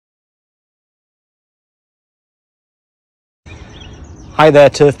Hi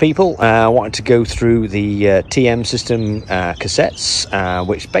there turf people, I wanted to go through the TM system cassettes,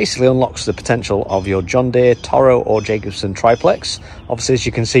 which basically unlocks the potential of your John Deere, Toro or Jacobsen Triplex. Obviously, as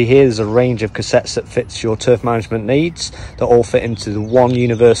you can see here, there's a range of cassettes that fits your turf management needs that all fit into the one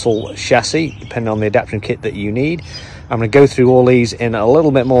universal chassis depending on the adaption kit that you need. I'm going to go through all these in a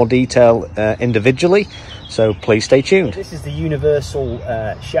little bit more detail individually, so please stay tuned. This is the universal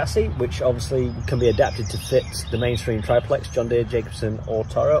chassis, which obviously can be adapted to fit the mainstream Triplex, John Deere, Jacobsen or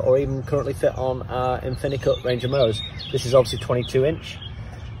Toro, or even currently fit on our InfiniCut range of mowers. This is obviously 22-inch.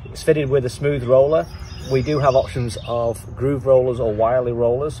 It's fitted with a smooth roller. We do have options of groove rollers or wirely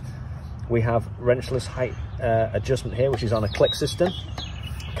rollers. We have wrenchless height adjustment here, which is on a click system.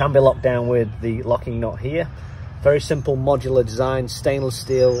 Can be locked down with the locking nut here. Very simple modular design, stainless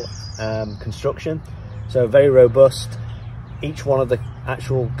steel construction, so very robust. Each one of the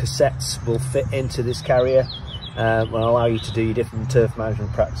actual cassettes will fit into this carrier and will allow you to do your different turf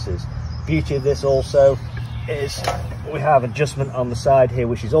management practices. Beauty of this also is we have adjustment on the side here,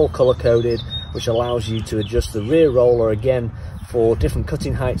 which is all color coded, which allows you to adjust the rear roller again for different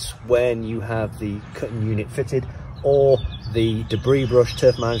cutting heights when you have the cutting unit fitted, or the debris brush,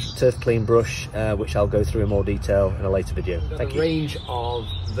 turf management, turf clean brush, which I'll go through in more detail in a later video. Thank you. A range of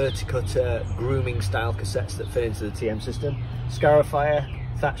verticutter grooming style cassettes that fit into the TM system. Scarifier,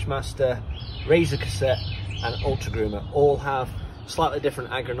 Thatchmaster, Razor cassette and Ultra Groomer all have slightly different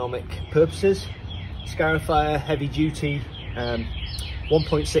agronomic purposes. Scarifier, heavy duty,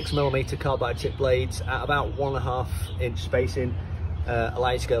 1.6mm carbide tip blades at about 1.5 inch spacing,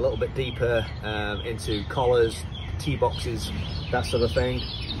 allow you to go a little bit deeper into collars, T-boxes, that sort of thing.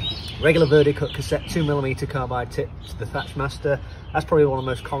 Regular verticut cassette, 2mm carbide tip to the Thatchmaster. That's probably one of the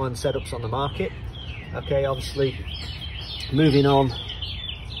most common setups on the market. Okay, obviously moving on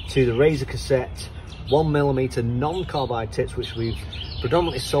to the Razor cassette, 1mm non-carbide tips, which we've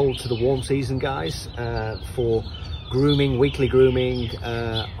predominantly sold to the warm season guys for grooming, weekly grooming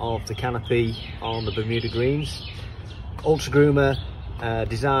of the canopy on the Bermuda greens. Ultra Groomer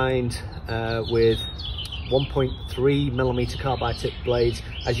designed with 1.3mm carbide tip blades.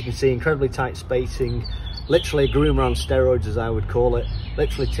 As you can see, incredibly tight spacing, literally a groomer on steroids, as I would call it,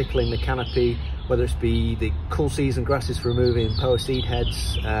 literally tickling the canopy, whether it's be the cool season grasses for removing power seed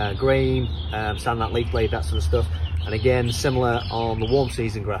heads, grain, sand that leaf blade, that sort of stuff. And again, similar on the warm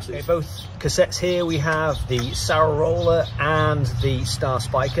season grasses. Okay, both cassettes here, we have the Sarrow Roller and the Star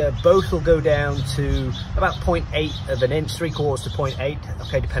Spiker. Both will go down to about 0.8 of an inch, 3/4 to 0.8,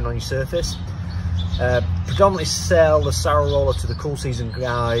 okay, depending on your surface. Predominantly sell the Sarrow Roller to the cool season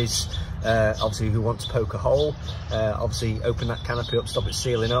guys, obviously who want to poke a hole, obviously open that canopy up, stop it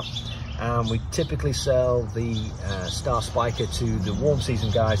sealing up. And we typically sell the Star Spiker to the warm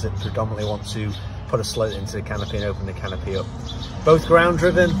season guys that predominantly want to put a slit into the canopy and open the canopy up. Both ground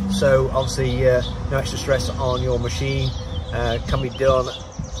driven, so obviously no extra stress on your machine. Can be done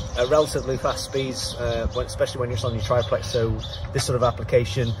at relatively fast speeds, especially when it's on your Triplex, so this sort of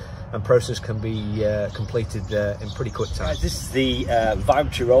application and process can be completed in pretty quick time. This is the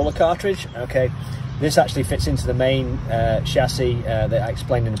vibratory roller cartridge. Okay, this actually fits into the main chassis that I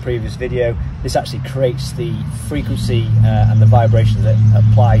explained in the previous video. This actually creates the frequency and the vibrations that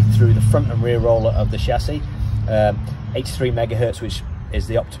apply through the front and rear roller of the chassis. 83 megahertz, which is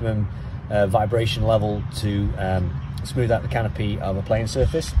the optimum vibration level to smooth out the canopy of a playing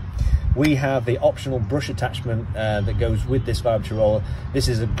surface. We have the optional brush attachment that goes with this vibratory roller. This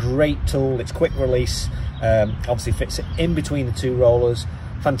is a great tool, it's quick release, obviously fits it in between the two rollers.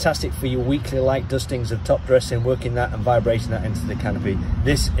 Fantastic for your weekly light dustings of top dressing, working that and vibrating that into the canopy.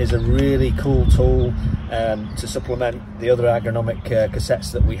 This is a really cool tool to supplement the other agronomic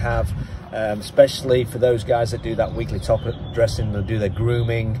cassettes that we have, especially for those guys that do that weekly top dressing, that do their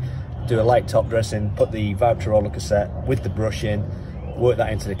grooming, do a light top dressing, put the vibratory roller cassette with the brush in, work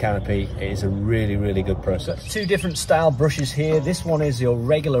that into the canopy. It is a really, really good process. Two different style brushes here. This one is your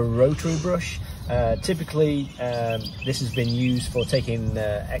regular rotary brush. Typically this has been used for taking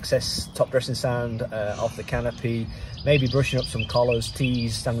excess top dressing sand off the canopy, maybe brushing up some collars,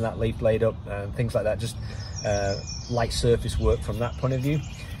 tees, standing that leaf blade up, things like that, just light surface work from that point of view.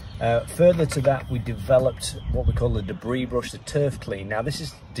 Further to that, we developed what we call the debris brush, the turf clean. Now this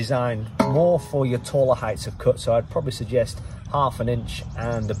is designed more for your taller heights of cut, so I'd probably suggest 1/2 inch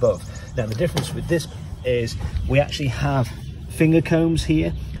and above. Now the difference with this is we actually have finger combs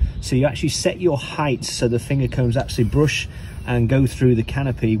here, so you actually set your height so the finger combs actually brush and go through the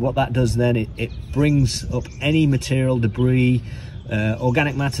canopy. What that does then, it brings up any material, debris,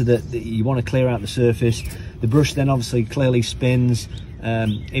 organic matter that you want to clear out the surface. The brush then obviously clearly spins,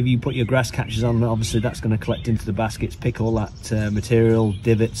 If you put your grass catchers on, obviously that's going to collect into the baskets, pick all that material,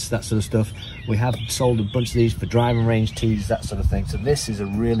 divots, that sort of stuff. We have sold a bunch of these for driving range tees, that sort of thing. So this is a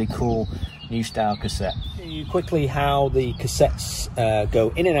really cool new style cassette. Quickly how the cassettes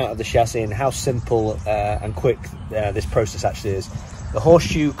go in and out of the chassis, and how simple and quick this process actually is. The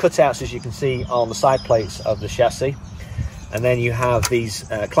horseshoe cutouts, as you can see, on the side plates of the chassis. And then you have these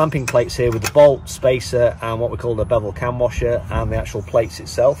clamping plates here with the bolt, spacer, and what we call the bevel cam washer, and the actual plates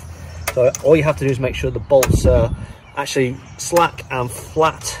itself. So all you have to do is make sure the bolts are actually slack and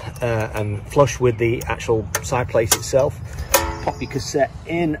flat and flush with the actual side plate itself. Pop your cassette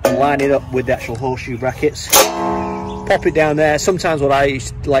in and line it up with the actual horseshoe brackets. Pop it down there. Sometimes what I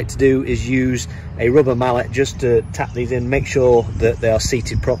like to do is use a rubber mallet just to tap these in, make sure that they are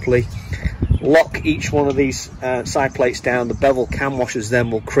seated properly. Lock each one of these side plates down. The bevel cam washers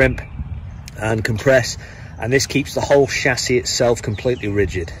then will crimp and compress, and this keeps the whole chassis itself completely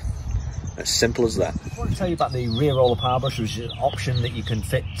rigid. As simple as that. I want to tell you about the rear roller power brush, which is an option that you can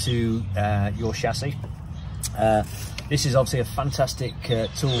fit to your chassis. This is obviously a fantastic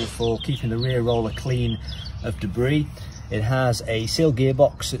tool for keeping the rear roller clean of debris. It has a sealed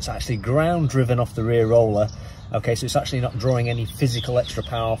gearbox that's actually ground driven off the rear roller. Okay, so it's actually not drawing any physical extra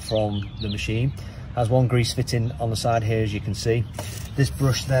power from the machine. Has one grease fitting on the side here, as you can see. This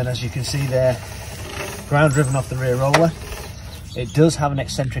brush then, as you can see there, ground driven off the rear roller. It does have an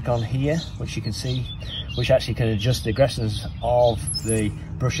eccentric on here, which you can see, which actually can adjust the aggressiveness of the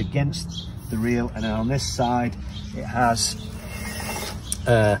brush against the reel. And then on this side, it has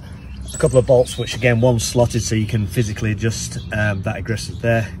a couple of bolts, which again, one's slotted so you can physically adjust that aggressive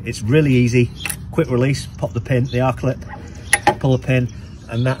there. It's really easy. Quick release, pop the pin, the R-clip, pull the pin,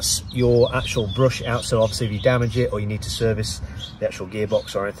 and that's your actual brush out. So obviously if you damage it or you need to service the actual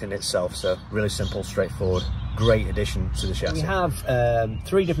gearbox or anything itself. So really simple, straightforward, great addition to the chassis. We have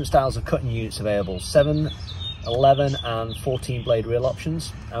 3 different styles of cutting units available: 7, 11 and 14 blade reel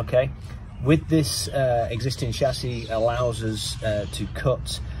options. Okay, with this existing chassis allows us to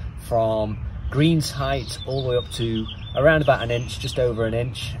cut from greens height all the way up to around about 1 inch, just over 1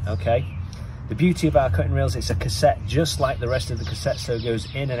 inch. Okay. The beauty of our cutting reels, it's a cassette just like the rest of the cassettes, so it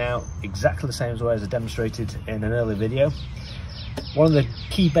goes in and out exactly the same way as I demonstrated in an earlier video. One of the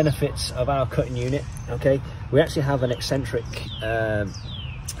key benefits of our cutting unit, okay, we actually have an eccentric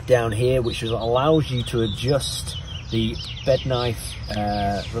down here, which allows you to adjust the bed knife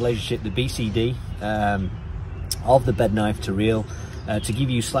relationship, the BCD of the bed knife to reel, to give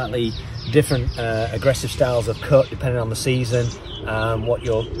you slightly different aggressive styles of cut depending on the season and what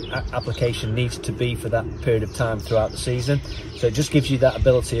your application needs to be for that period of time throughout the season. So it just gives you that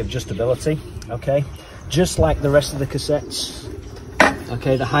ability of adjustability. Okay, just like the rest of the cassettes.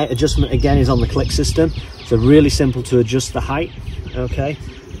 Okay, the height adjustment again is on the click system, so really simple to adjust the height. Okay,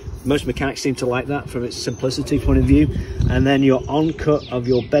 most mechanics seem to like that from its simplicity point of view. And then your on cut of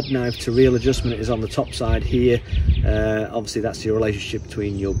your bed knife to reel adjustment is on the top side here. Obviously that's your relationship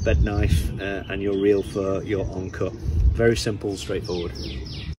between your bed knife and your reel for your on cut. Very simple, straightforward.